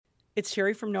It's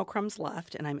Sherry from No Crumbs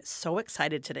Left, and I'm so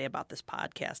excited today about this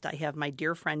podcast. I have my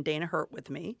dear friend Dana Hirt with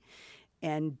me,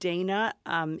 and Dana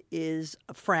is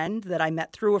a friend that I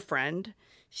met through a friend.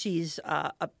 She's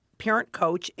a parent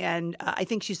coach, and I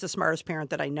think she's the smartest parent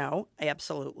that I know,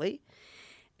 absolutely.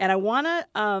 And I want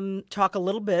to talk a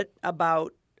little bit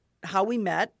about how we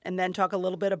met, and then talk a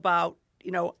little bit about,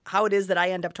 how it is that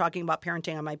I end up talking about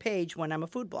parenting on my page when I'm a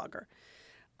food blogger.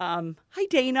 Hi,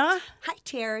 Dana. Hi,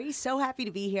 Terry. So happy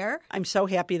to be here. I'm so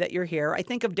happy that you're here. I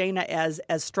think of Dana as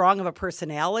strong of a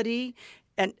personality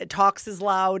and talks as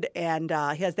loud and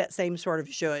has that same sort of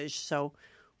zhuzh. So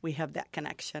we have that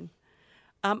connection.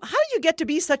 How did you get to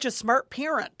be such a smart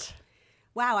parent?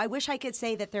 Wow, I wish I could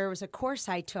say that there was a course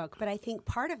I took, but I think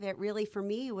part of it really for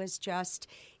me was just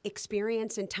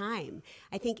experience and time.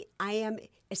 I think I am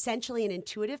essentially an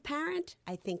intuitive parent.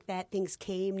 I think that things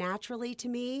came naturally to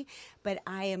me, but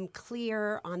I am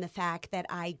clear on the fact that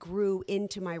I grew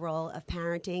into my role of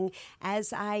parenting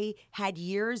as I had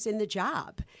years in the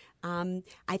job.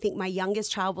 I think my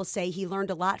youngest child will say he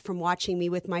learned a lot from watching me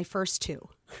with my first two.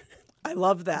 I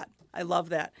love that.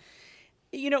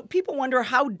 People wonder,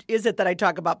 how is it that I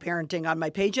talk about parenting on my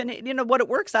page? And, what it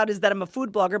works out is that I'm a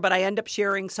food blogger, but I end up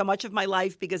sharing so much of my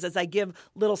life because as I give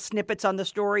little snippets on the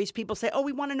stories, people say, oh,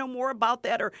 we want to know more about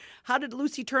that, or how did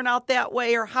Lucy turn out that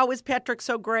way, or how is Patrick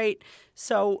so great?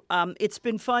 So it's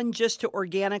been fun just to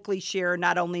organically share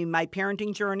not only my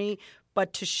parenting journey,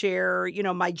 but to share,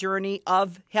 my journey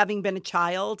of having been a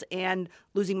child and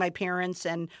losing my parents,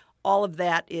 and all of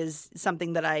that is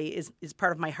something that is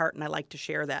part of my heart, and I like to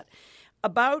share that.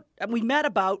 We met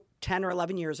about 10 or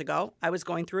 11 years ago. I was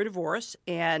going through a divorce,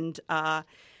 and a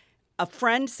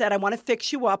friend said, I want to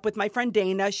fix you up with my friend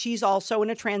Dana. She's also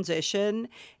in a transition,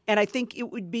 and I think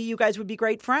you guys would be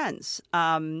great friends.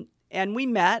 And we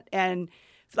met, and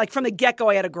like from the get-go,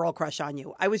 I had a girl crush on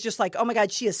you. I was just like, oh my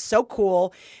God, she is so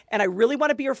cool, and I really want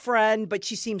to be her friend, but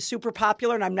she seems super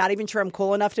popular, and I'm not even sure I'm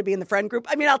cool enough to be in the friend group.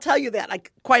 I mean, I'll tell you that.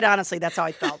 Like, quite honestly, that's how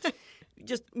I felt.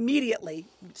 Just immediately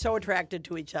so attracted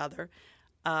to each other.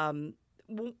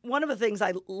 One of the things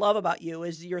I love about you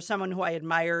is you're someone who I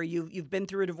admire. You've been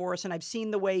through a divorce, and I've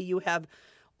seen the way you have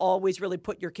always really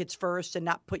put your kids first and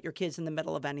not put your kids in the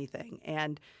middle of anything.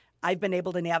 And I've been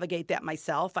able to navigate that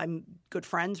myself. I'm good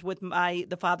friends with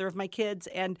the father of my kids,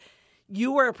 and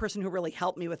you are a person who really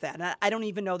helped me with that. And I don't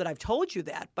even know that I've told you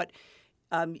that, but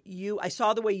I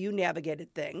saw the way you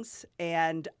navigated things,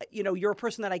 and you're a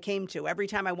person that I came to every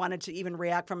time I wanted to even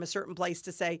react from a certain place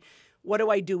to say, what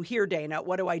do I do here, Dana?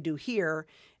 What do I do here?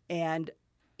 And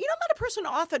I'm not a person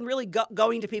often really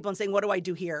going to people and saying, what do I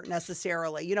do here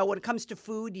necessarily? When it comes to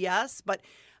food, yes, but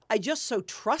I just so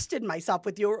trusted myself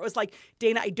with you. It was like,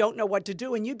 Dana, I don't know what to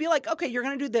do. And you'd be like, okay, you're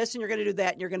going to do this and you're going to do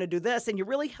that and you're going to do this. And you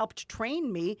really helped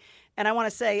train me. And I want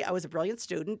to say I was a brilliant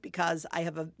student because I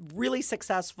have a really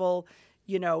successful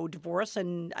divorce,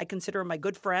 and I consider him my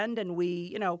good friend, and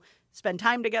we, spend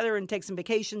time together and take some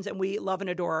vacations, and we love and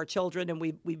adore our children, and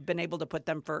we've been able to put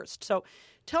them first. So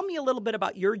tell me a little bit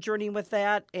about your journey with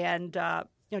that, and,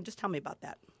 just tell me about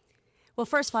that. Well,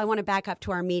 first of all, I want to back up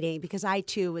to our meeting because I,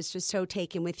 too, was just so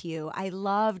taken with you. I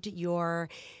loved you're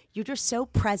just so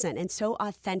present and so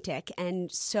authentic and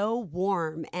so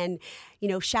warm. And,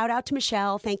 shout out to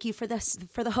Michelle. Thank you for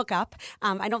the hookup.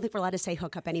 I don't think we're allowed to say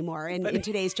hookup anymore in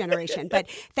today's generation, but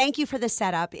thank you for the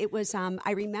setup. It was,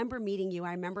 I remember meeting you.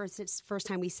 I remember it's the first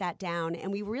time we sat down,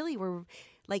 and we really were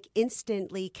like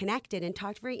instantly connected and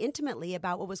talked very intimately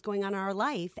about what was going on in our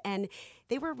life. And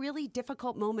they were really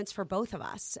difficult moments for both of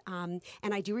us. And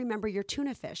I do remember your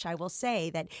tuna fish. I will say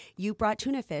that you brought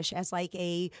tuna fish as like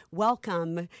a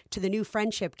welcome to the new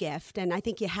friendship gift. And I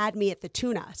think you had me at the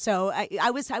tuna. So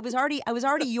I was already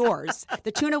yours.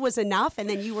 The tuna was enough. And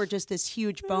then you were just this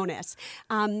huge bonus.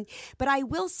 But I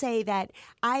will say that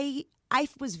it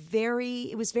was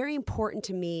very important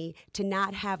to me to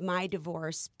not have my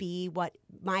divorce be what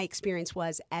my experience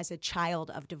was as a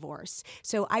child of divorce.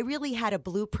 So I really had a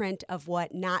blueprint of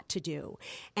what not to do.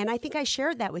 And I think I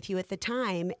shared that with you at the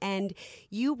time. And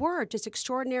you were just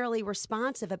extraordinarily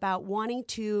responsive about wanting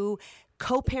to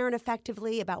co-parent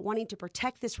effectively, about wanting to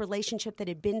protect this relationship that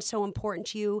had been so important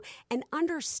to you, and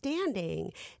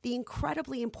understanding the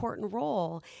incredibly important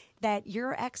role that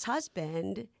your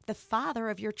ex-husband, the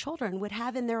father of your children, would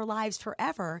have in their lives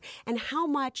forever, and how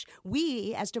much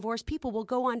we as divorced people will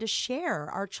go on to share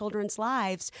our children's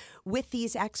lives with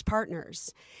these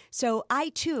ex-partners. So I,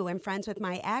 too, am friends with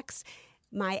my ex.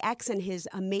 my ex and his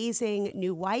amazing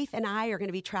new wife and I are going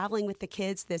to be traveling with the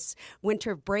kids this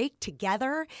winter break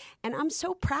together. And I'm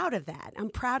so proud of that. I'm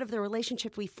proud of the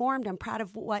relationship we formed. I'm proud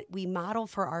of what we model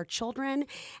for our children.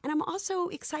 And I'm also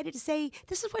excited to say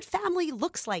this is what family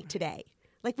looks like today.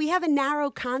 Like, we have a narrow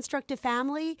construct of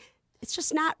family. It's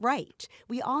just not right.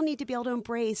 We all need to be able to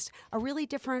embrace a really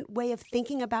different way of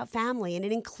thinking about family. And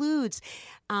it includes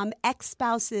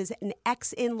ex-spouses and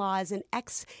ex-in-laws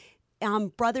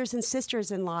and brothers and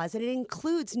sisters-in-laws. And it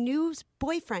includes new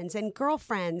boyfriends and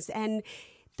girlfriends. And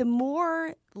the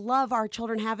more love our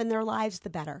children have in their lives, the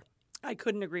better. I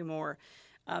couldn't agree more.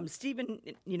 Stephen,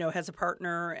 has a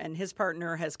partner, and his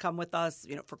partner has come with us,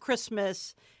 for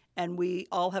Christmas. And we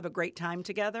all have a great time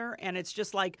together. And it's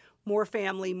just like more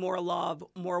family, more love,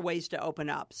 more ways to open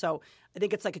up. So I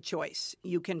think it's like a choice.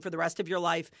 You can, for the rest of your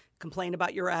life, complain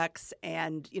about your ex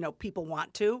and, people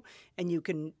want to. And you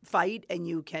can fight and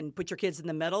you can put your kids in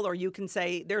the middle. Or you can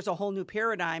say, there's a whole new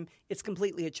paradigm. It's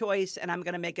completely a choice. And I'm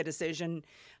going to make a decision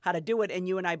how to do it. And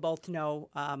you and I both know,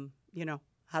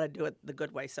 how to do it the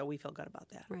good way. So we feel good about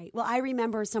that. Right. Well, I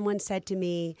remember someone said to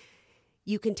me,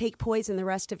 you can take poison the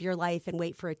rest of your life and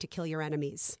wait for it to kill your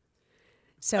enemies.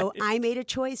 So I made a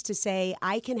choice to say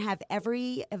I can have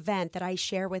every event that I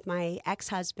share with my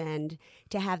ex-husband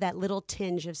to have that little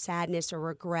tinge of sadness or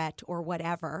regret or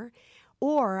whatever.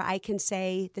 Or I can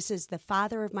say, this is the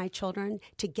father of my children.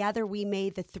 Together we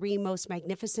made the three most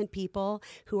magnificent people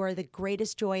who are the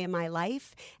greatest joy in my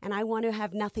life. And I want to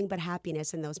have nothing but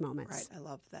happiness in those moments. Right. I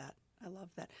love that.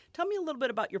 Tell me a little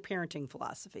bit about your parenting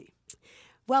philosophy.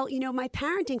 Well, my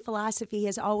parenting philosophy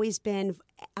has always been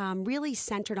really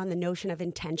centered on the notion of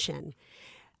intention,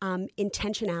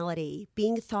 intentionality,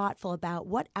 being thoughtful about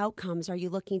what outcomes are you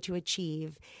looking to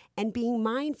achieve, and being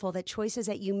mindful that choices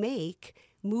that you make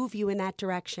move you in that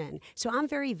direction. So I'm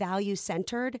very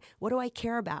value-centered. What do I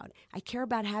care about? I care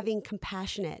about having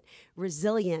compassionate,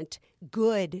 resilient,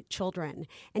 good children.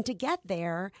 And to get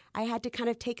there, I had to kind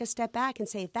of take a step back and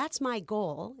say, if that's my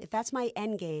goal, if that's my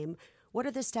end game, what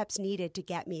are the steps needed to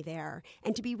get me there?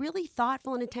 And to be really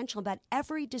thoughtful and intentional about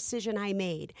every decision I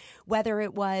made, whether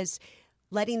it was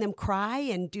letting them cry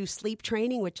and do sleep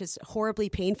training, which is horribly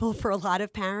painful for a lot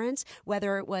of parents,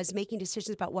 whether it was making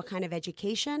decisions about what kind of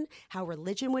education, how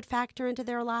religion would factor into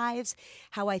their lives,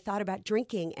 how I thought about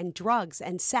drinking and drugs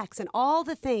and sex and all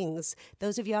the things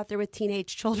those of you out there with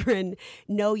teenage children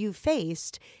know you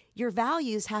faced. Your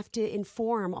values have to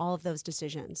inform all of those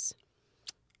decisions.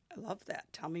 I love that.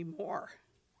 Tell me more.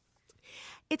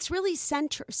 It's really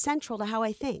central to how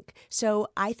I think. So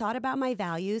I thought about my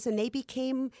values, and they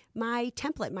became my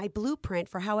template, my blueprint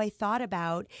for how I thought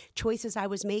about choices I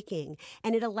was making.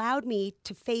 And it allowed me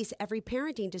to face every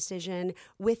parenting decision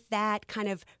with that kind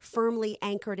of firmly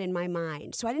anchored in my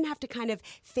mind. So I didn't have to kind of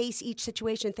face each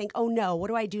situation and think, oh no, what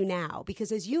do I do now?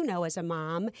 Because as you know, as a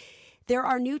mom, there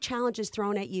are new challenges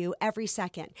thrown at you every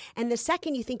second. And the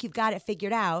second you think you've got it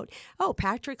figured out, oh,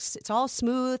 it's all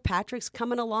smooth, Patrick's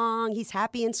coming along, he's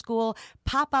happy in school,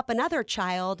 pop up another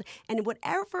child, and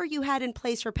whatever you had in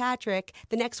place for Patrick,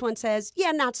 the next one says,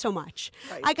 yeah, not so much.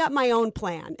 Right. I got my own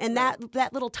plan. And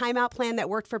that little timeout plan that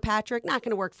worked for Patrick, not going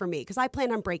to work for me because I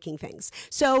plan on breaking things.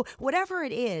 So whatever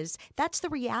it is, that's the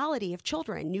reality of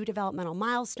children. New developmental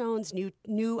milestones, a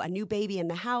new baby in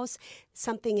the house,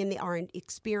 something in our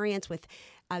experience with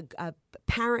a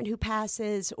parent who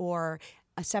passes or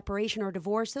a separation or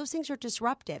divorce. Those things are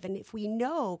disruptive. And if we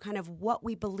know kind of what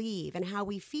we believe and how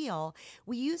we feel,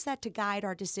 we use that to guide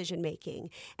our decision making.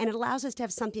 And it allows us to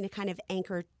have something to kind of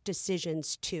anchor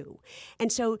decisions to.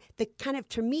 And so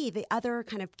to me, the other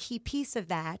kind of key piece of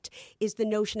that is the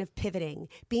notion of pivoting,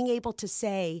 being able to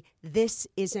say, this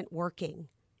isn't working,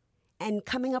 and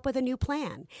coming up with a new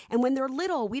plan. And when they're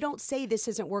little, we don't say this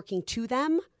isn't working to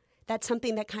them. That's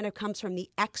something that kind of comes from the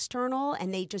external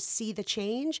and they just see the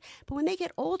change. But when they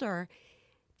get older,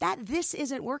 that this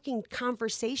isn't working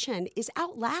conversation is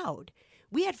out loud.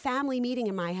 We had family meeting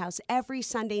in my house every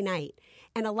Sunday night.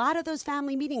 And a lot of those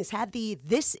family meetings had the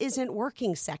this isn't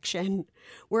working section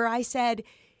where I said,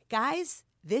 guys,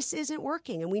 this isn't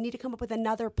working and we need to come up with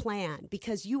another plan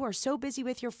because you are so busy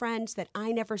with your friends that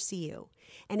I never see you.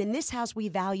 And in this house, we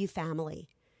value family.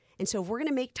 And so if we're going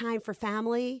to make time for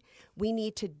family, we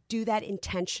need to do that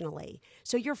intentionally.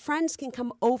 So your friends can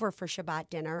come over for Shabbat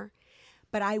dinner,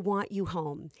 but I want you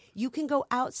home. You can go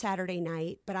out Saturday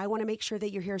night, but I want to make sure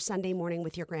that you're here Sunday morning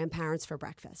with your grandparents for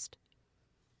breakfast.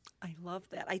 I love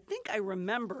that. I think I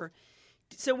remember.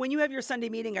 So when you have your Sunday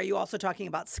meeting, are you also talking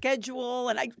about schedule?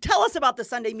 And tell us about the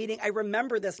Sunday meeting. I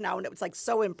remember this now, and it was like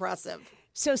so impressive.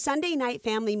 So Sunday night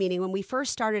family meeting, when we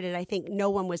first started it, I think no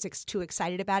one was too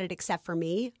excited about it except for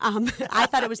me. I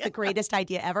thought it was the greatest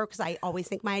idea ever because I always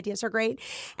think my ideas are great.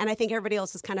 And I think everybody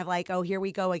else is kind of like, oh, here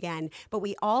we go again. But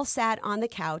we all sat on the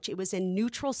couch. It was in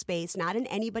neutral space, not in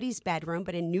anybody's bedroom,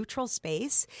 but in neutral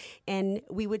space. And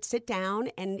we would sit down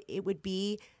and it would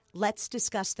be, let's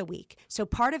discuss the week. So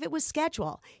part of it was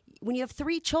schedule. When you have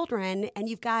 3 children and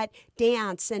you've got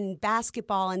dance and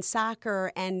basketball and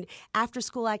soccer and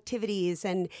after-school activities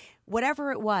and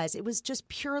whatever it was just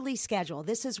purely schedule.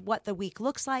 This is what the week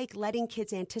looks like, letting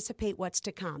kids anticipate what's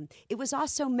to come. It was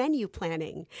also menu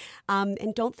planning.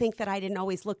 And don't think that I didn't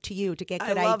always look to you to get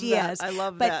good ideas. I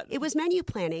love that. But it was menu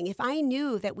planning. If I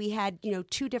knew that we had,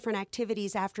 2 different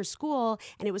activities after school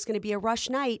and it was going to be a rush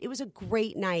night, it was a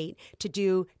great night to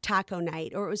do taco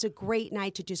night, or it was a great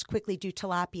night to just quickly do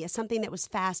tilapia, something that was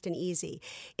fast and easy.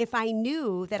 If I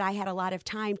knew that I had a lot of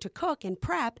time to cook and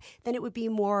prep, then it would be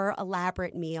a more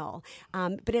elaborate meal.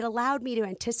 But it allowed me to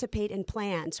anticipate and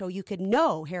plan so you could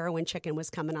know heroin chicken was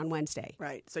coming on Wednesday.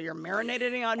 Right. So you're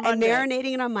marinating on Monday. And Monday.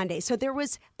 marinating it on Monday. So there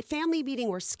was family meeting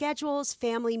were schedules,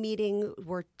 family meeting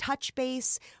were touch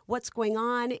base, what's going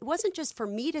on. It wasn't just for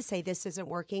me to say this isn't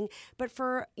working, but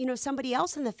for, somebody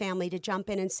else in the family to jump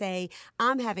in and say,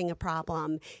 I'm having a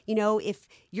problem. If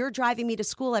you're driving me to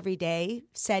school every day,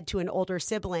 said to an older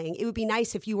sibling, it would be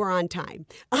nice if you were on time.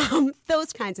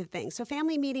 Those kinds of things. So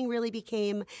family meeting really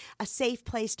became a safe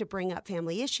place to bring up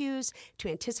family issues, to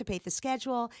anticipate the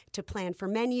schedule, to plan for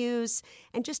menus,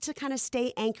 and just to kind of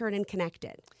stay anchored and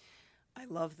connected. I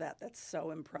love that. That's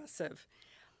so impressive.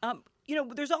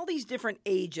 There's all these different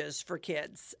ages for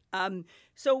kids.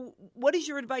 So what is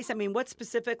your advice? I mean, what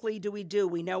specifically do we do?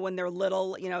 We know when they're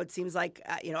little, it seems like,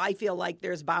 I feel like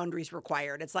there's boundaries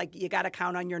required. It's like you got to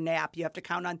count on your nap. You have to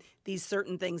count on these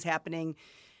certain things happening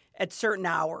at certain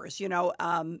hours,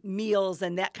 meals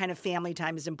and that kind of family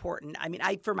time is important. I mean,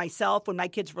 for myself, when my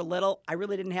kids were little, I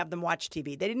really didn't have them watch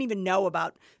TV. They didn't even know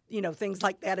about, things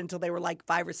like that until they were like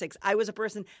 5 or 6. I was a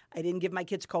person, I didn't give my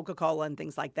kids Coca-Cola and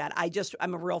things like that.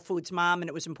 I'm a real foods mom, and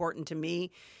it was important to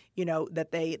me,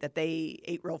 that they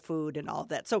ate real food and all of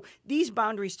that. So these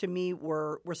boundaries to me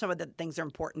were some of the things that are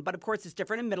important. But of course, it's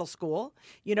different in middle school,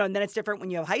 and then it's different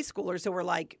when you have high schoolers who are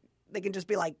like, they can just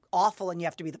be like awful and you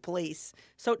have to be the police.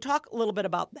 So talk a little bit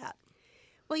about that.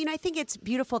 Well, I think it's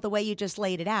beautiful the way you just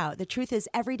laid it out. The truth is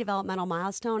every developmental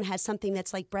milestone has something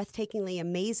that's like breathtakingly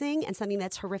amazing and something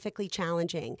that's horrifically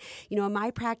challenging. In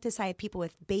my practice, I have people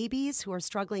with babies who are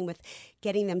struggling with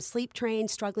getting them sleep trained,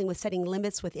 struggling with setting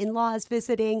limits with in-laws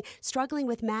visiting, struggling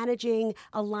with managing,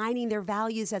 aligning their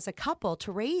values as a couple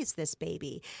to raise this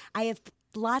baby. I have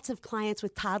lots of clients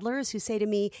with toddlers who say to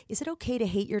me, is it okay to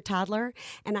hate your toddler?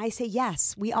 And I say,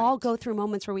 yes, we all go through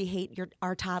moments where we hate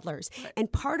our toddlers. Right.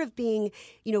 And part of being,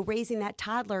 raising that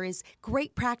toddler is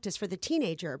great practice for the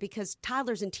teenager because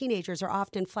toddlers and teenagers are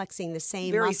often flexing the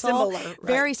same muscle.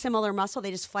 Very similar muscle.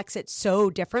 They just flex it so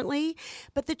differently.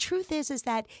 But the truth is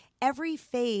that every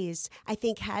phase, I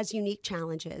think, has unique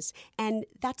challenges. And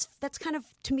that's kind of,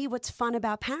 to me, what's fun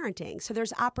about parenting. So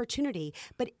there's opportunity.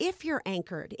 But if you're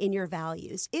anchored in your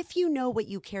values, if you know what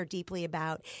you care deeply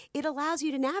about, it allows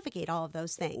you to navigate all of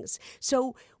those things.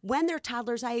 So when they're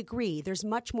toddlers, I agree, there's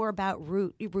much more about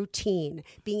routine,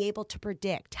 being able to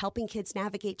predict, helping kids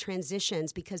navigate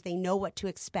transitions because they know what to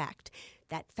expect.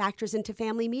 That factors into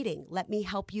family meeting. Let me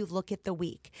help you look at the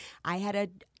week. I had a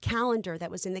calendar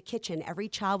that was in the kitchen. Every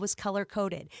child was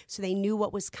color-coded, so they knew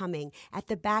what was coming. At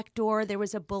the back door, there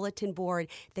was a bulletin board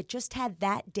that just had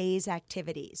that day's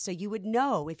activities. So you would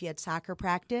know if you had soccer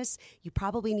practice, you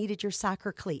probably needed your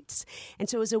soccer cleats. And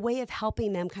so it was a way of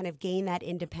helping them kind of gain that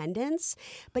independence.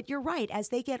 But you're right, as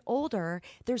they get older,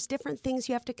 there's different things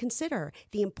you have to consider.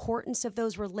 The importance of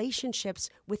those relationships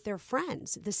with their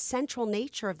friends, the central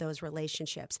nature of those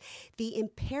relationships, the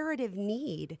imperative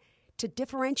need to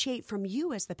differentiate from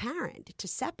you as the parent, to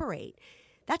separate.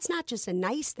 That's not just a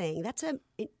nice thing. That's a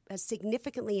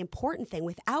significantly important thing.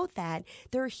 Without that,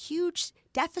 there are huge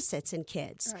deficits in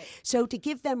kids. Right. So to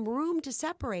give them room to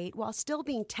separate while still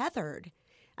being tethered,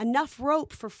 enough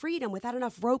rope for freedom without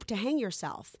enough rope to hang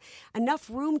yourself, enough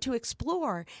room to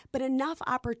explore, but enough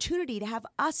opportunity to have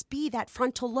us be that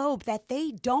frontal lobe that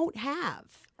they don't have.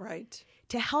 Right.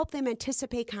 To help them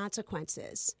anticipate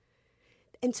consequences.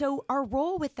 And so our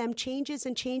role with them changes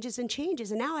and changes and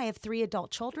changes. And now I have 3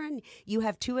 adult children. You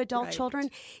have 2 adult children.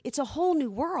 It's a whole new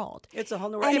world. It's a whole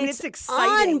new world. And I mean, it's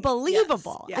exciting.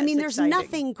 Unbelievable. Yes, I mean, there's exciting.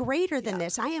 nothing greater than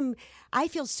this. I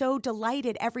feel so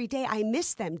delighted every day. I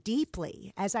miss them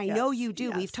deeply, as I know you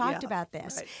do. We've talked about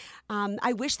this. Right.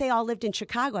 I wish they all lived in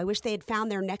Chicago. I wish they had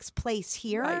found their next place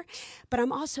here. Right. But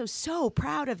I'm also so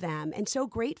proud of them and so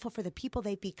grateful for the people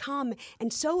they've become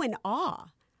and so in awe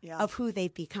of who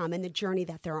they've become and the journey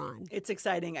that they're on. It's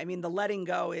exciting. I mean, the letting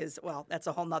go is, well, that's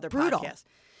a whole nother brutal. Podcast.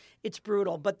 It's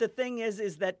brutal. But the thing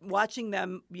is that watching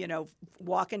them,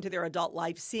 walk into their adult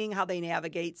life, seeing how they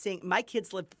navigate, seeing my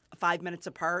kids live 5 minutes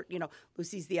apart.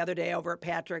 Lucy's the other day over at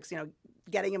Patrick's,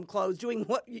 getting him clothes, doing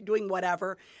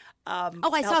whatever.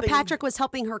 I saw Patrick was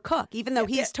helping her cook. Even though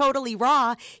he's totally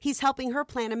raw, he's helping her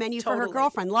plan a menu for her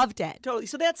girlfriend. Loved it. Totally.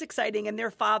 So that's exciting. And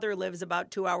their father lives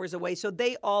about 2 hours away. So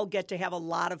they all get to have a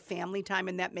lot of family time.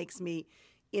 And that makes me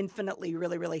infinitely,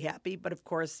 really, really happy. But of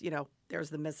course, there's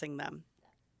the missing them.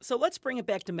 So let's bring it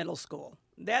back to middle school.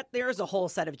 There's a whole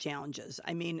set of challenges.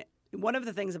 I mean, one of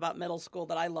the things about middle school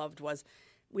that I loved was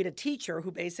we had a teacher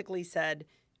who basically said,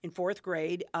 in 4th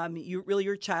grade,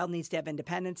 your child needs to have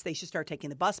independence. They should start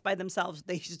taking the bus by themselves.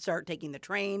 They should start taking the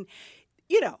train.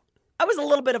 I was a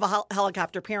little bit of a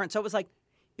helicopter parent, so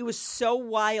it was so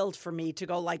wild for me to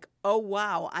go oh,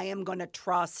 wow, I am going to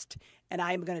trust and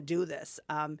I am going to do this.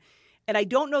 And I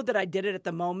don't know that I did it at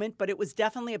the moment, but it was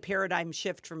definitely a paradigm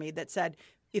shift for me that said,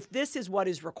 if this is what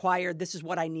is required, this is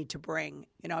what I need to bring.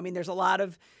 There's a lot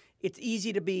of, it's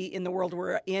easy to be in the world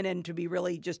we're in and to be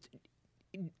really just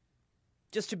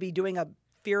to be doing a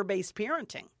fear-based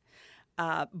parenting.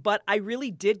 But I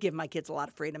really did give my kids a lot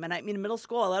of freedom. And in middle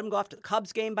school, I let them go off to the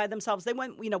Cubs game by themselves. They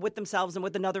went, with themselves and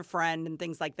with another friend and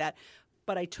things like that.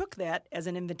 But I took that as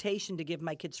an invitation to give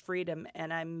my kids freedom,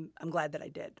 and I'm glad that I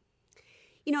did.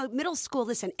 Middle school,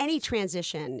 listen, any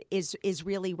transition is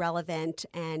really relevant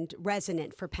and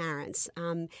resonant for parents.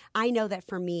 I know that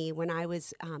for me, when I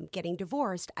was getting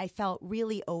divorced, I felt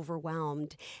really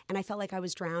overwhelmed and I felt like I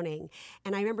was drowning.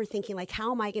 And I remember thinking,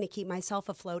 how am I going to keep myself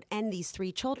afloat and these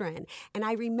 3 children? And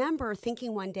I remember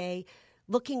thinking one day,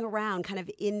 looking around kind of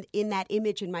in that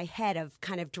image in my head of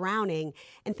kind of drowning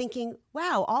and thinking,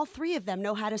 wow, all 3 of them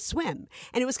know how to swim.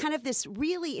 And it was kind of this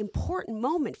really important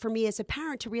moment for me as a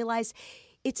parent to realize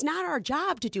it's not our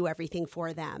job to do everything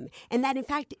for them, and that, in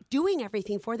fact, doing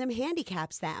everything for them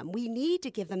handicaps them. We need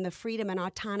to give them the freedom and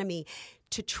autonomy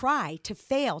to try, to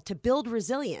fail, to build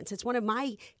resilience. It's one of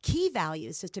my key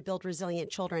values is to build resilient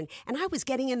children. And I was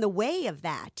getting in the way of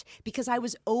that because I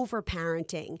was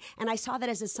over-parenting. And I saw that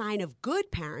as a sign of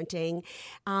good parenting,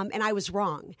 and I was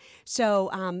wrong. So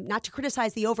not to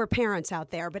criticize the over-parents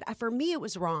out there, but for me, it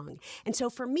was wrong. And so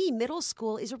for me, middle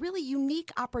school is a really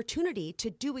unique opportunity to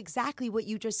do exactly what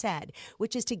you just said,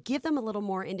 which is to give them a little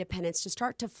more independence, to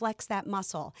start to flex that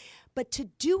muscle, but to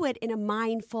do it in a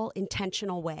mindful,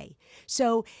 intentional way.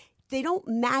 So they don't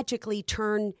magically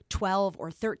turn 12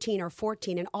 or 13 or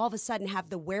 14 and all of a sudden have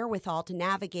the wherewithal to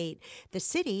navigate the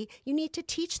city. You need to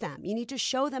teach them. You need to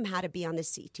show them how to be on the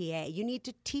CTA. You need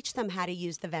to teach them how to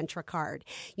use the Ventra card.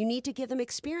 You need to give them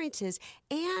experiences,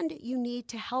 and you need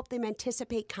to help them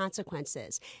anticipate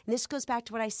consequences. And this goes back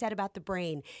to what I said about the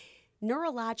brain.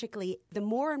 Neurologically, the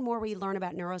more and more we learn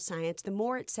about neuroscience, the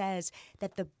more it says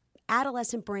that the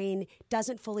adolescent brain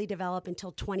doesn't fully develop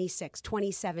until 26,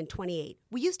 27, 28.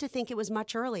 We used to think it was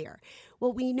much earlier.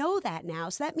 Well, we know that now,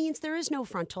 so that means there is no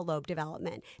frontal lobe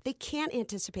development. They can't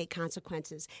anticipate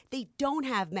consequences. They don't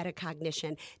have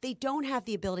metacognition. They don't have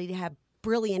the ability to have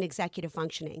brilliant executive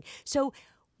functioning. So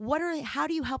how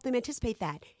do you help them anticipate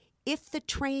that? If the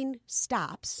train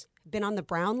stops, been on the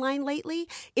Brown line lately,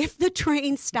 if the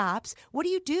train stops, what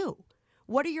do?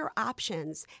 What are your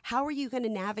options? How are you going to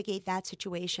navigate that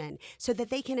situation so that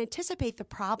they can anticipate the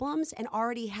problems and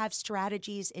already have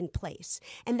strategies in place?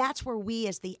 And that's where we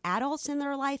as the adults in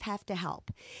their life have to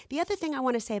help. The other thing I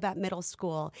want to say about middle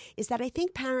school is that I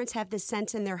think parents have this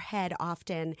sense in their head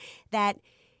often that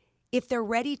if they're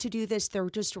ready to do this, they're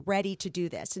just ready to do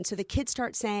this. And so the kids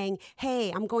start saying,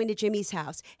 hey, I'm going to Jimmy's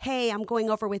house. Hey, I'm going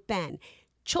over with Ben.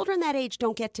 Children that age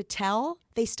don't get to tell.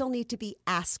 They still need to be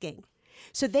asking.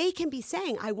 So they can be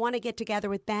saying, I want to get together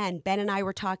with Ben. Ben and I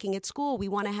were talking at school. We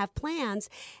want to have plans.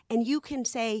 And you can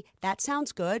say, that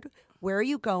sounds good. Where are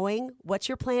you going? What's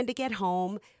your plan to get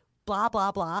home? Blah,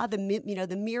 blah, blah.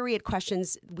 The myriad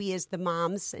questions we as the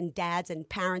moms and dads and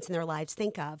parents in their lives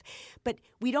think of. But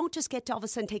we don't just get to all of a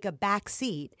sudden take a back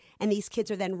seat and these kids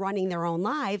are then running their own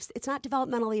lives. It's not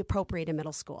developmentally appropriate in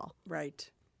middle school. Right.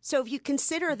 So if you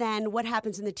consider then what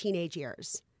happens in the teenage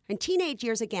years, In teenage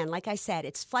years, again, like I said,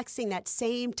 it's flexing that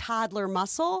same toddler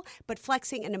muscle, but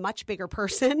flexing in a much bigger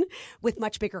person with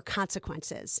much bigger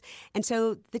consequences. And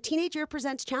so the teenage year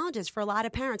presents challenges for a lot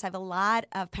of parents. I have a lot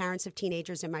of parents of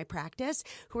teenagers in my practice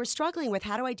who are struggling with,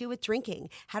 how do I deal with drinking?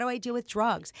 How do I deal with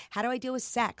drugs? How do I deal with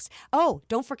sex? Oh,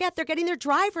 don't forget, they're getting their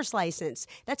driver's license.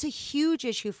 That's a huge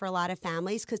issue for a lot of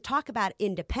families, because talk about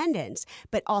independence,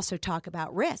 but also talk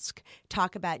about risk,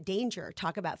 talk about danger,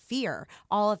 talk about fear.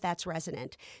 All of that's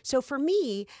resonant. So for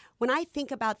me, when I think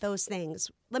about those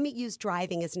things, let me use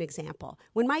driving as an example.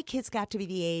 When my kids got to be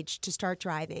the age to start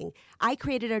driving, I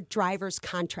created a driver's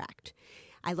contract.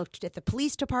 I looked at the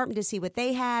police department to see what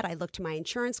they had. I looked to my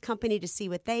insurance company to see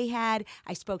what they had.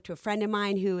 I spoke to a friend of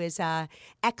mine who is an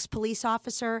ex-police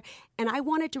officer, and I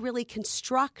wanted to really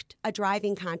construct a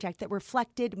driving contract that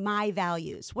reflected my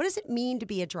values. What does it mean to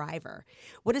be a driver?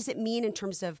 What does it mean in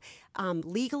terms of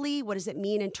legally? What does it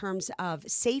mean in terms of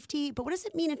safety? But what does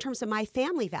it mean in terms of my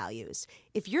family values?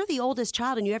 If you're the oldest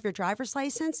child and you have your driver's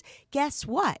license, guess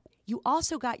what? You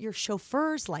also got your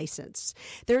chauffeur's license.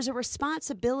 There's a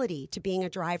responsibility to being a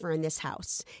driver in this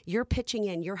house. You're pitching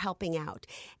in, you're helping out.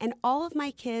 And all of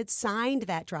my kids signed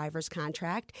that driver's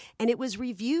contract, and it was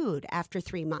reviewed after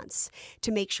 3 months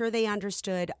to make sure they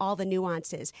understood all the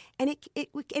nuances. And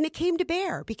it came to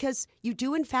bear, because you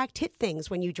do, in fact, hit things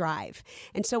when you drive.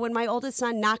 And so when my oldest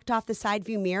son knocked off the side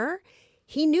view mirror,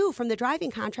 he knew from the driving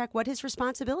contract what his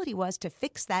responsibility was: to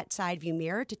fix that side view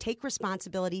mirror, to take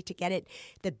responsibility to get it,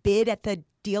 the bid at the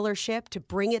dealership, to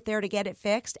bring it there to get it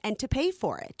fixed, and to pay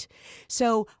for it.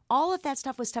 So all of that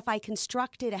stuff was stuff I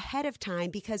constructed ahead of time,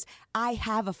 because I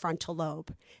have a frontal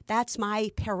lobe. That's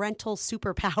my parental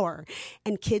superpower,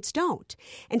 and kids don't.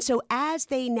 And so as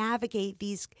they navigate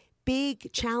these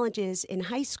big challenges in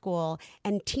high school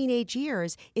and teenage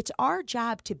years, it's our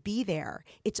job to be there.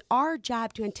 It's our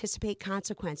job to anticipate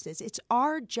consequences. It's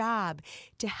our job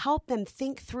to help them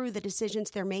think through the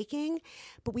decisions they're making,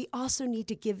 but we also need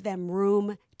to give them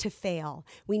room to fail.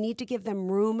 We need to give them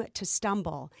room to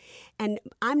stumble. And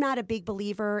I'm not a big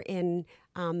believer in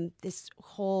this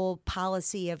whole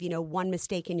policy of, one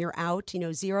mistake and you're out,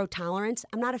 zero tolerance.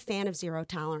 I'm not a fan of zero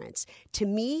tolerance. To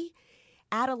me,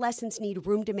 adolescents need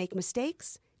room to make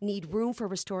mistakes, need room for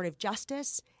restorative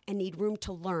justice, and need room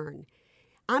to learn.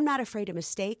 I'm not afraid of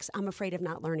mistakes. I'm afraid of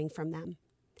not learning from them.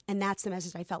 And that's the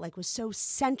message I felt like was so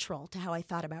central to how I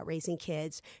thought about raising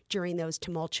kids during those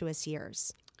tumultuous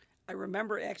years. I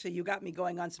remember, actually, you got me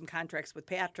going on some contracts with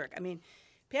Patrick.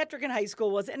 Patrick in high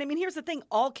school was, and here's the thing,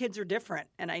 all kids are different,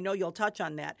 and I know you'll touch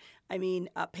on that.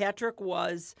 Patrick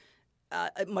was...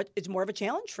 it's more of a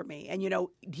challenge for me. And,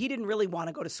 he didn't really want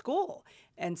to go to school.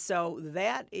 And so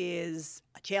that is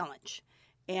a challenge.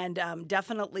 And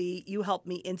definitely you helped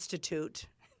me institute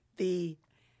the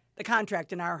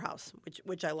contract in our house,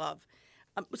 which I love.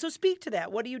 So speak to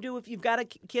that. What do you do if you've got a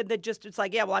kid that just, it's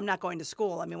like, I'm not going to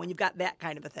school? When you've got that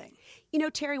kind of a thing.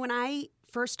 Terry, when I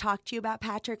first talked to you about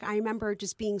Patrick, I remember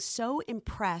just being so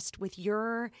impressed with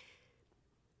your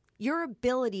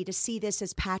ability to see this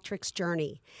as Patrick's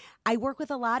journey. I work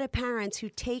with a lot of parents who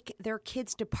take their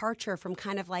kids' departure from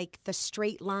kind of like the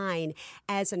straight line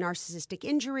as a narcissistic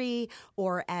injury,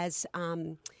 or as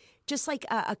just like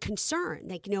a concern.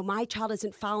 Like, my child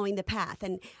isn't following the path.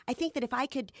 And I think that if I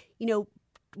could,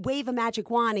 wave a magic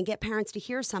wand and get parents to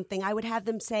hear something, I would have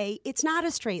them say, it's not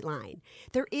a straight line.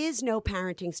 There is no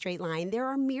parenting straight line. There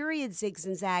are myriad zigs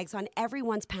and zags on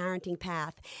everyone's parenting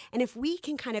path. And if we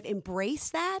can kind of embrace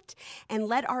that and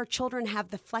let our children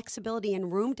have the flexibility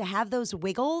and room to have those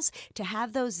wiggles, to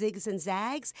have those zigs and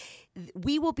zags,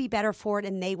 we will be better for it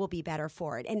and they will be better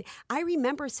for it. And I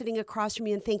remember sitting across from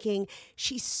you and thinking,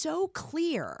 she's so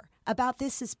clear about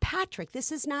this is Patrick.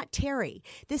 This is not Terry.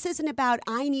 This isn't about,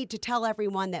 I need to tell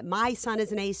everyone that my son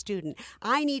is an A student.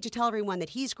 I need to tell everyone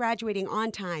that he's graduating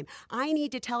on time. I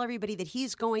need to tell everybody that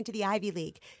he's going to the Ivy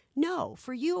League. No,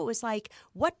 for you, it was like,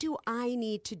 what do I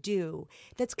need to do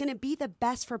that's going to be the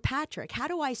best for Patrick? How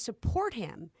do I support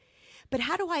him? But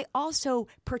how do I also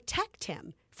protect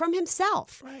him from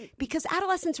himself? Right. Because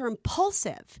adolescents are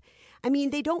impulsive.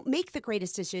 They don't make the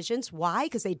greatest decisions. Why?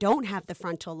 Because they don't have the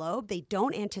frontal lobe. They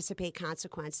don't anticipate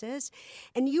consequences.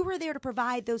 And you were there to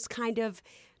provide those kind of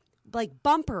like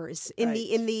bumpers in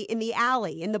the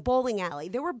alley, in the bowling alley.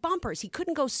 There were bumpers. He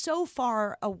couldn't go so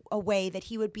far away that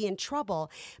he would be in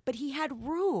trouble, but he had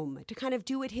room to kind of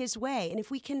do it his way. And if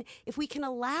we can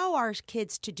allow our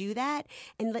kids to do that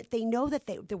and let they know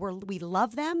that we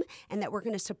love them and that we're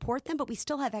going to support them, but we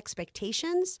still have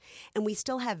expectations and we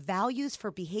still have values for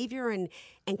behavior and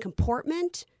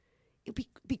comportment, it'd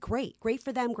be great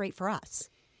for them, great for us.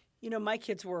 My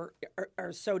kids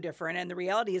are so different, and the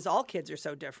reality is all kids are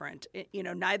so different.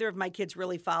 Neither of my kids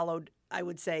really followed, I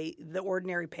would say, the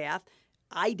ordinary path.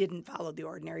 I didn't follow the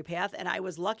ordinary path, and I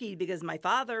was lucky because my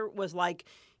father was like,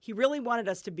 he really wanted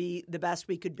us to be the best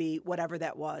we could be, whatever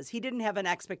that was. He didn't have an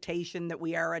expectation that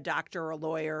we are a doctor or a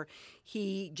lawyer.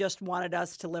 He just wanted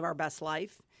us to live our best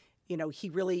life. He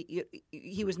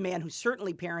was a man who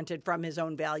certainly parented from his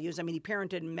own values. I mean, he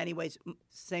parented in many ways,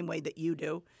 same way that you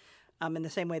do. In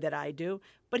the same way that I do.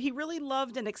 But he really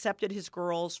loved and accepted his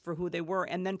girls for who they were.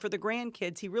 And then for the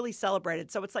grandkids, he really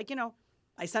celebrated. So it's like,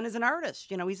 my son is an artist.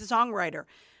 He's a songwriter.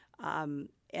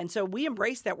 And so we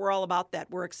embrace that. We're all about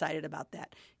that. We're excited about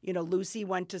that. Lucy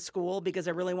went to school because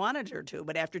I really wanted her to.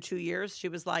 But after 2 years, she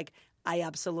was like, I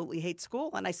absolutely hate school.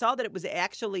 And I saw that it was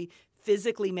actually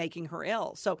physically making her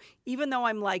ill. So even though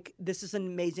I'm like, this is an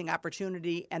amazing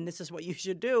opportunity and this is what you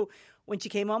should do, when she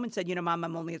came home and said, Mom,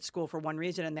 I'm only at school for one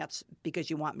reason, and that's because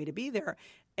you want me to be there.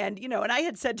 And, and I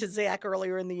had said to Zach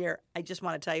earlier in the year, I just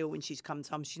want to tell you when she comes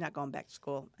home, she's not going back to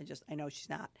school. I know she's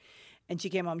not. And she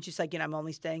came home and she's like, I'm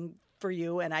only staying for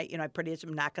you. And I pretty much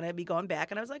am not going to be going back.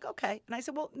 And I was like, okay. And I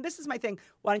said, well, this is my thing.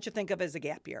 Why don't you think of it as a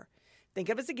gap year? Think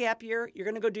of it as a gap year. You're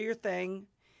going to go do your thing.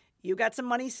 You got some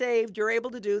money saved. You're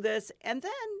able to do this. And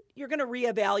then you're going to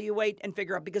reevaluate and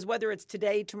figure out, because whether it's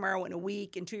today, tomorrow, in a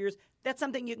week, in 2 years, that's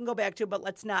something you can go back to, but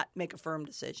let's not make a firm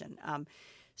decision.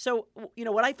 So,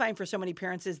 what I find for so many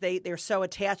parents is they're so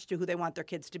attached to who they want their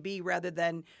kids to be rather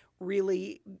than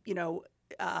really,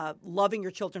 loving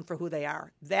your children for who they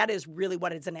are. That is really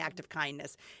what is an act of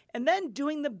kindness. And then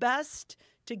doing the best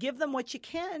to give them what you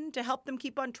can to help them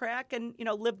keep on track and,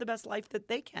 live the best life that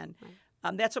they can.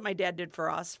 Right. That's what my dad did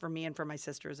for us, for me and for my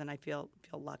sisters, and I feel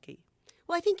lucky.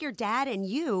 Well, I think your dad and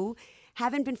you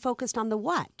haven't been focused on the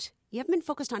what. You haven't been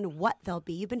focused on what they'll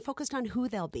be. You've been focused on who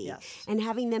they'll be. Yes. And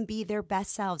having them be their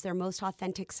best selves, their most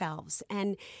authentic selves.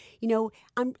 And,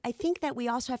 I think that we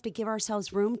also have to give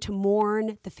ourselves room to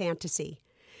mourn the fantasy.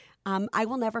 I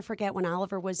will never forget when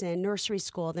Oliver was in nursery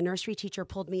school, the nursery teacher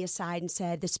pulled me aside and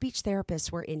said, the speech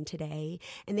therapists were in today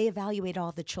and they evaluate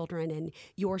all the children and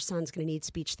your son's going to need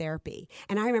speech therapy.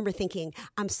 And I remember thinking,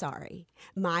 I'm sorry,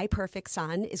 my perfect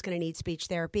son is going to need speech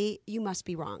therapy. You must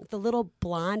be wrong. The little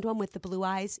blonde one with the blue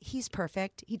eyes, he's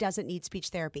perfect. He doesn't need speech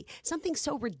therapy. Something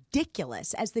so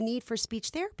ridiculous as the need for speech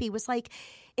therapy was like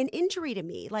an injury to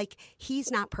me. Like, he's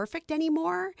not perfect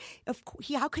anymore.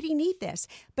 How could he need this?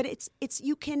 But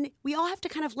we all have to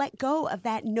kind of let go of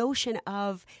that notion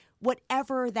of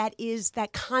whatever that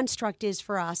construct is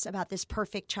for us about this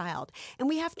perfect child. And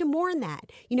we have to mourn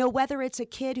that. Whether it's a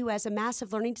kid who has a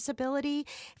massive learning disability,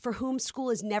 for whom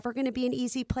school is never going to be an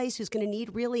easy place, who's going to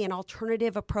need really an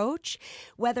alternative approach,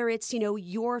 whether it's,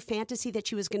 your fantasy that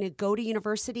she was going to go to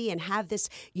university and have this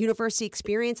university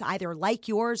experience, either like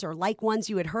yours or like ones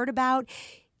you had heard about.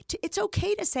 It's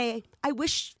okay to say, I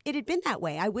wish it had been that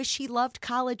way. I wish she loved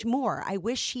college more. I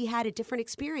wish she had a different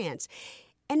experience.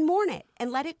 And mourn it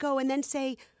and let it go, and then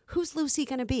say, who's Lucy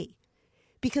going to be?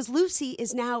 Because Lucy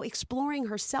is now exploring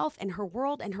herself and her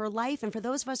world and her life. And for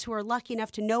those of us who are lucky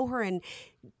enough to know her, and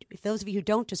if those of you who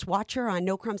don't, just watch her on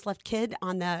No Crumbs Left Kid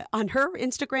on her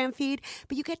Instagram feed,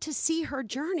 but you get to see her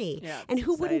journey. Yeah, and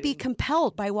who exciting. Wouldn't be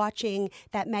compelled by watching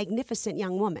that magnificent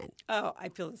young woman? Oh, I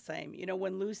feel the same.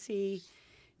 When Lucy,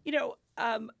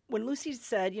 when Lucy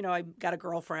said, I've got a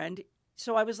girlfriend.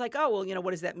 So I was like, oh, well,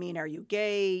 what does that mean? Are you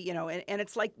gay? And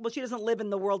it's like, well, she doesn't live in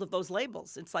the world of those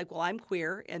labels. It's like, well, I'm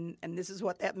queer, and this is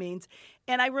what that means.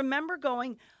 And I remember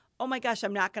going, oh my gosh,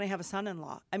 I'm not going to have a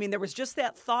son-in-law. I mean, there was just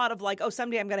that thought of like, oh,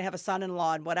 someday I'm going to have a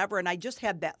son-in-law and whatever. And I just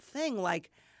had that thing like,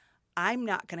 I'm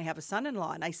not going to have a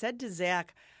son-in-law. And I said to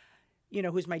Zach,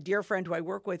 who's my dear friend who I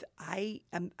work with, I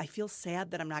feel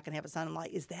sad that I'm not going to have a son-in-law.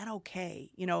 Is that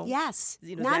okay? Yes.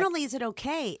 Not Zach, only is it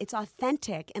okay, it's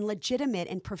authentic and legitimate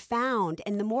and profound.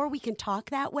 And the more we can talk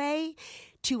that way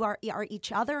to our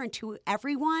each other and to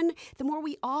everyone, the more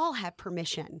we all have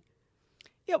permission.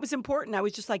 Yeah, it was important. I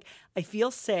was just like, I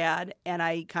feel sad and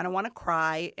I kind of want to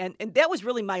cry. And that was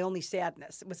really my only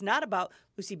sadness. It was not about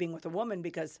Lucy being with a woman,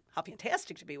 because how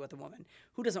fantastic to be with a woman.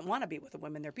 Who doesn't want to be with a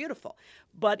woman? They're beautiful.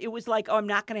 But it was like, oh, I'm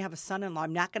not going to have a son-in-law.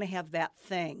 I'm not going to have that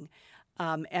thing.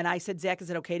 And I said, Zach, is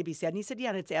it okay to be sad? And he said, yeah,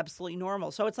 and it's absolutely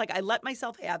normal. So it's like I let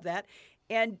myself have that.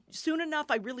 And soon enough,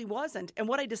 I really wasn't. And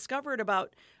what I discovered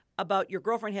about your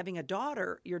girlfriend having a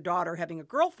daughter, your daughter having a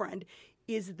girlfriend,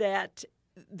 is that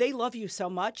they love you so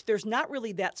much. There's not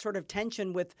really that sort of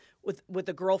tension with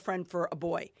a girlfriend for a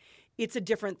boy. It's a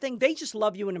different thing. They just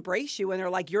love you and embrace you, and they're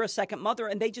like, you're a second mother,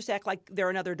 and they just act like they're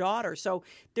another daughter. So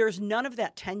there's none of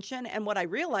that tension. And what I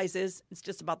realize is it's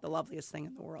just about the loveliest thing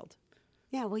in the world.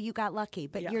 Yeah, well, you got lucky.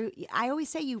 But Yeah. I always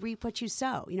say you reap what you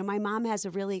sow. My mom has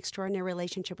a really extraordinary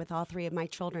relationship with all three of my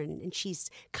children, and she's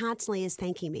constantly is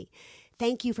thanking me.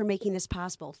 Thank you for making this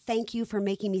possible. Thank you for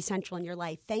making me central in your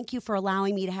life. Thank you for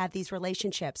allowing me to have these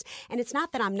relationships. And it's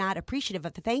not that I'm not appreciative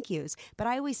of the thank yous, but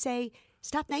I always say,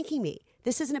 stop thanking me.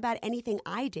 This isn't about anything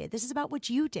I did. This is about what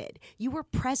you did. You were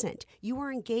present. You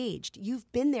were engaged.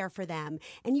 You've been there for them,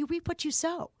 and you reap what you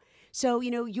sow. So,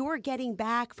 you're getting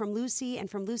back from Lucy and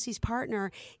from Lucy's partner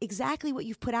exactly what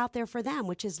you've put out there for them,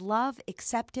 which is love,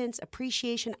 acceptance,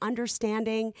 appreciation,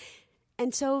 understanding.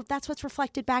 And so that's what's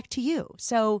reflected back to you.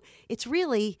 So it's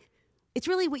really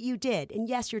what you did. And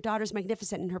yes, your daughter's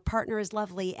magnificent and her partner is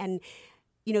lovely. And,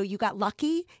 you got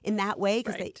lucky in that way.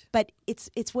 Right. But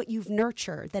it's what you've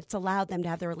nurtured that's allowed them to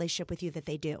have the relationship with you that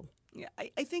they do. Yeah,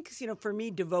 I think, for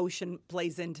me, devotion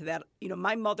plays into that.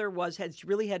 My mother has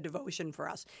really had devotion for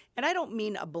us. And I don't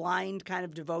mean a blind kind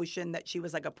of devotion that she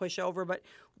was like a pushover, but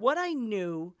what I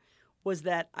knew was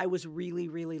that I was really,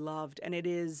 really loved. And it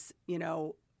is,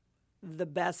 the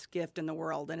best gift in the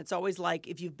world. And it's always like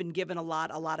if you've been given a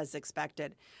lot is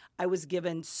expected. I was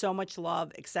given so much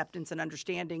love, acceptance, and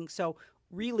understanding. So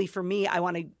really, for me, I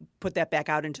want to put that back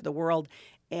out into the world.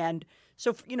 And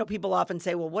so, people often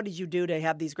say, well, what did you do to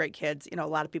have these great kids? A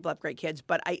lot of people have great kids.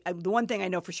 But the one thing I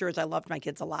know for sure is I loved my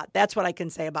kids a lot. That's what I can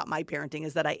say about my parenting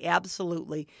is that I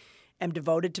absolutely am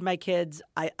devoted to my kids.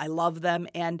 I love them.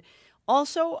 And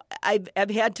also, I've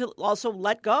had to also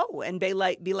let go and be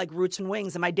like roots and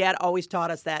wings. And my dad always taught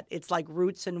us that it's like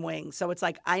roots and wings. So it's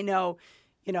like I know,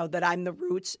 that I'm the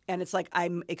roots, and it's like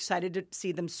I'm excited to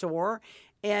see them soar.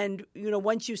 And,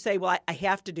 once you say, well, I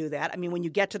have to do that, I mean, when you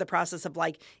get to the process of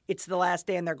like it's the last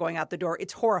day and they're going out the door,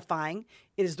 it's horrifying.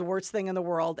 It is the worst thing in the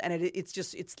world. And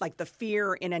it's like the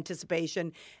fear in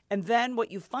anticipation. And then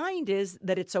what you find is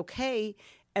that it's okay.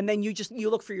 And then you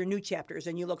look for your new chapters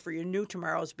and you look for your new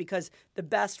tomorrows, because the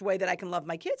best way that I can love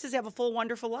my kids is have a full,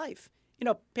 wonderful life.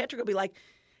 Patrick will be like,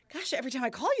 gosh, every time I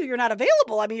call you, you're not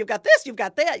available. I mean, you've got this, you've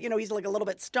got that. He's like a little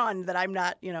bit stunned that I'm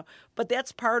not, But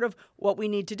that's part of what we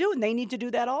need to do, and they need to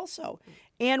do that also.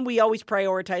 And we always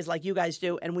prioritize like you guys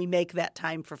do, and we make that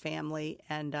time for family.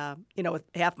 And,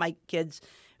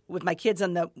 with my kids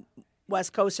on the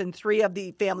West Coast and 3 of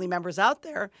the family members out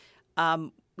there,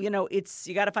 you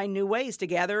got to find new ways to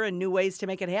gather and new ways to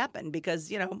make it happen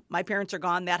because, my parents are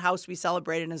gone. That house we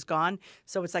celebrated is gone.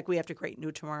 So it's like we have to create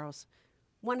new tomorrows.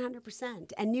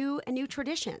 100%. And new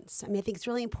traditions. I mean, I think it's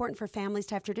really important for families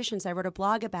to have traditions. I wrote a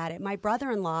blog about it. My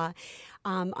brother-in-law,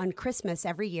 on Christmas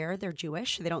every year, they're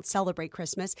Jewish. They don't celebrate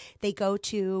Christmas. They go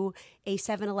to a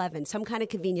 7-Eleven, some kind of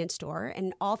convenience store,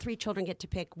 and all 3 children get to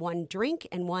pick one drink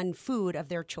and one food of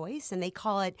their choice. And they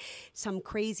call it some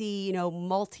crazy,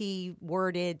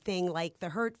 multi-worded thing like the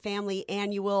Hirt family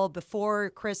annual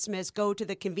before Christmas, go to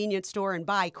the convenience store and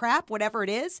buy crap, whatever it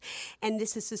is. And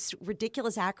this is this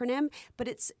ridiculous acronym, but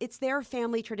it's their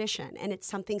family tradition, and it's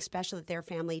something special that their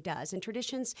family does. And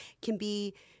traditions can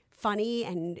be funny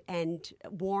and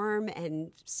warm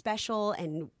and special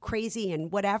and crazy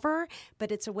and whatever,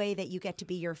 but it's a way that you get to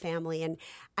be your family. And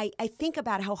I think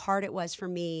about how hard it was for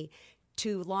me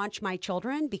to launch my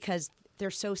children because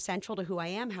they're so central to who I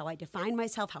am, how I define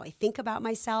myself, how I think about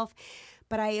myself.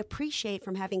 But I appreciate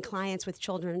from having clients with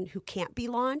children who can't be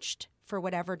launched for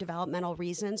whatever developmental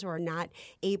reasons or are not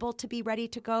able to be ready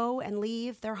to go and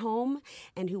leave their home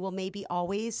and who will maybe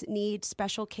always need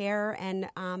special care and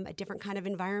a different kind of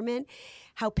environment,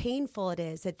 how painful it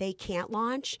is that they can't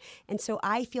launch. And so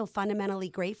I feel fundamentally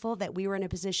grateful that we were in a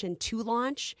position to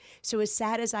launch. So as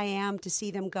sad as I am to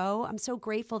see them go, I'm so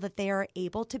grateful that they are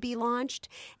able to be launched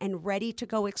and ready to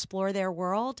go explore their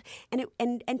world and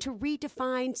to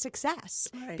redefine success.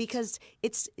 Right. Because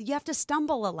you have to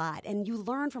stumble a lot and you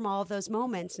learn from all of those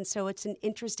moments. And so it's an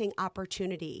interesting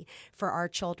opportunity for our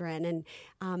children.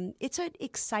 And it's an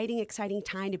exciting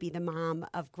time to be the mom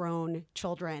of grown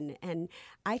children. And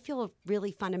I feel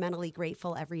really fundamentally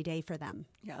grateful every day for them.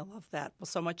 Yeah, I love that. Well,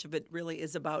 so much of it really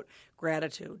is about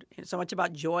gratitude. And so much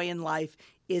about joy in life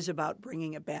is about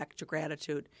bringing it back to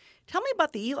gratitude. Tell me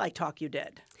about the Eli Talk you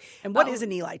did. And what is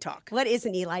an Eli Talk? What is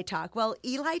an Eli Talk? Well,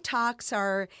 Eli Talks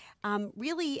are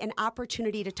really an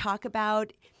opportunity to talk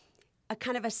about a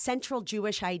kind of a central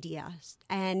Jewish idea.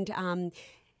 And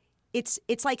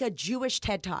it's like a Jewish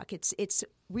TED Talk. It's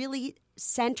really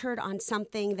centered on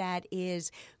something that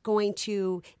is going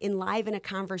to enliven a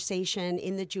conversation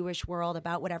in the Jewish world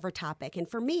about whatever topic. And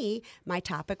for me, my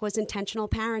topic was intentional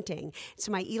parenting.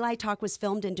 So my Eli Talk was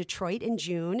filmed in Detroit in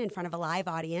June in front of a live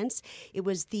audience. It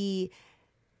was the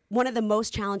one of the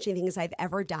most challenging things I've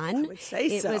ever done. I would say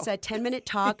it was a 10-minute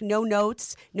talk, no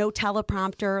notes, no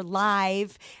teleprompter,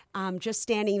 live, just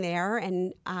standing there.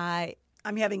 And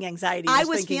I'm having anxiety. I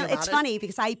was feeling. It's funny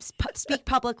because I speak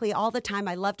publicly all the time.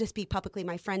 I love to speak publicly.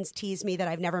 My friends tease me that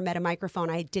I've never met a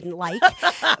microphone I didn't like,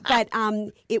 but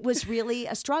it was really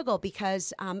a struggle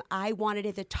because I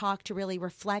wanted the talk to really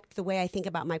reflect the way I think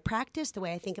about my practice, the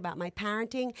way I think about my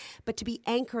parenting, but to be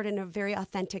anchored in a very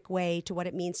authentic way to what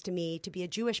it means to me to be a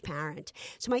Jewish parent.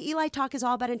 So my Eli talk is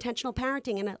all about intentional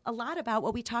parenting and a lot about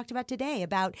what we talked about today,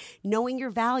 about knowing your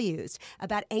values,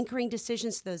 about anchoring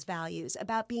decisions to those values,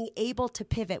 about being able to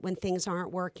pivot when things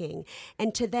aren't working,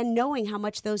 and to then knowing how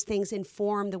much those things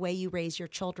inform the way you raise your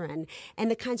children and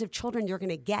the kinds of children you're going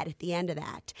to get at the end of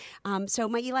that. So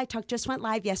my Eli talk just went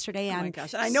live yesterday. Oh my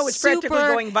gosh. And I know it's practically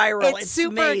going viral. It's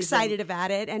super amazing. Excited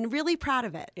about it and really proud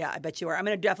of it. Yeah, I bet you are. I'm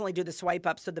going to definitely do the swipe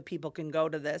up so that people can go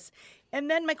to this.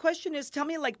 And then my question is, tell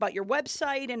me about your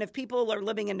website, and if people are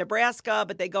living in Nebraska,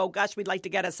 but they go, gosh, we'd like to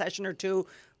get a session or two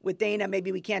with Dana.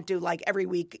 Maybe we can't do every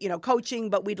week, coaching,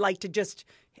 but we'd like to just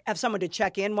have someone to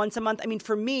check in once a month. I mean,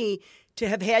 for me to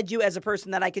have had you as a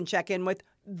person that I can check in with,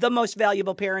 the most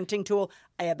valuable parenting tool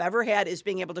I have ever had is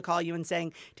being able to call you and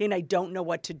saying, Dana, I don't know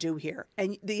what to do here.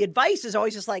 And the advice is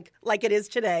always just like it is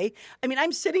today. I mean,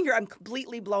 I'm sitting here, I'm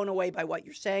completely blown away by what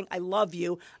you're saying. I love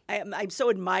you. I so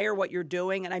admire what you're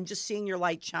doing, and I'm just seeing your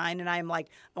light shine, and I'm I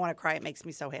want to cry. It makes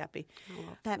me so happy. Oh,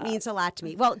 that means a lot to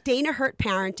me. Well, Dana Hirt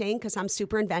Parenting, because I'm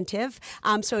super inventive,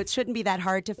 so it shouldn't be that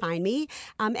hard to find me.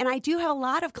 And I do have a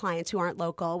lot of clients who aren't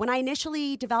local. When I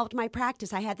initially developed my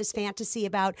practice, I had this fantasy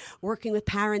about working with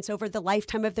parents over the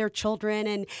lifetime of their children,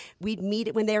 and we'd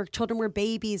meet when their children were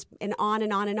babies, and on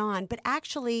and on and on. But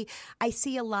actually, I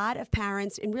see a lot of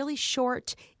parents in really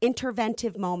short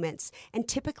interventive moments, and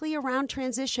typically around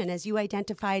transition, as you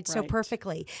identified so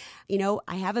perfectly.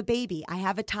 I have a baby, I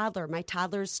have a toddler, my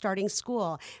toddler's starting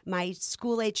school, my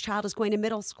school-age child is going to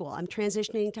middle school, I'm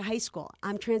transitioning to high school,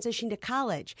 I'm transitioning to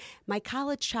college, my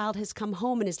college child has come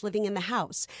home and is living in the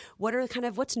house.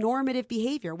 What's normative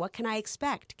behavior? What can I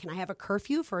expect? Can I have a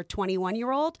curfew for a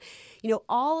 21-year-old?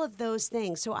 All of those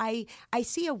things. So I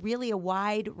see a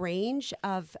wide range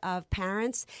of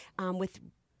parents with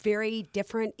very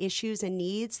different issues and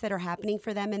needs that are happening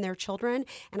for them and their children.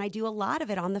 And I do a lot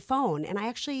of it on the phone. And I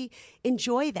actually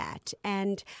enjoy that.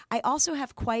 And I also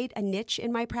have quite a niche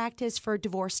in my practice for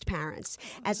divorced parents.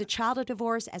 As a child of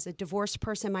divorce, as a divorced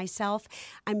person myself,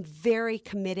 I'm very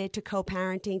committed to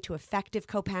co-parenting, to effective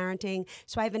co-parenting.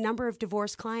 So I have a number of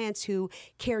divorced clients who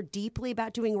care deeply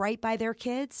about doing right by their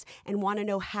kids and want to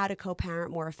know how to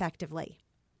co-parent more effectively.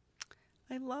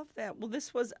 I love that. Well,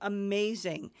 this was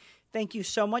amazing. Thank you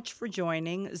so much for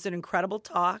joining. It's an incredible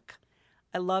talk.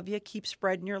 I love you. Keep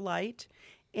spreading your light.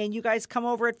 And you guys come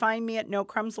over and find me at No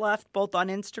Crumbs Left, both on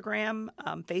Instagram,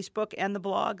 Facebook, and the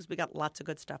blogs. We got lots of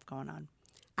good stuff going on.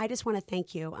 I just want to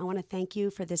thank you. I want to thank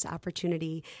you for this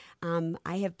opportunity.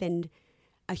 I have been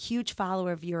a huge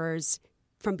follower of yours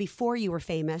from before you were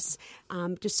famous.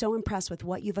 Just so impressed with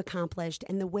what you've accomplished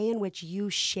and the way in which you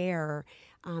share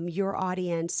your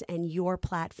audience and your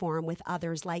platform with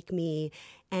others like me,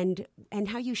 and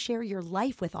how you share your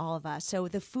life with all of us. So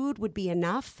the food would be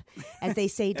enough, as they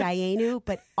say, Dayenu,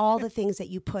 but all the things that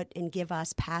you put and give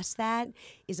us past that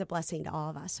is a blessing to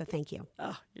all of us. So thank you.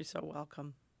 Oh, you're so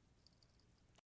welcome.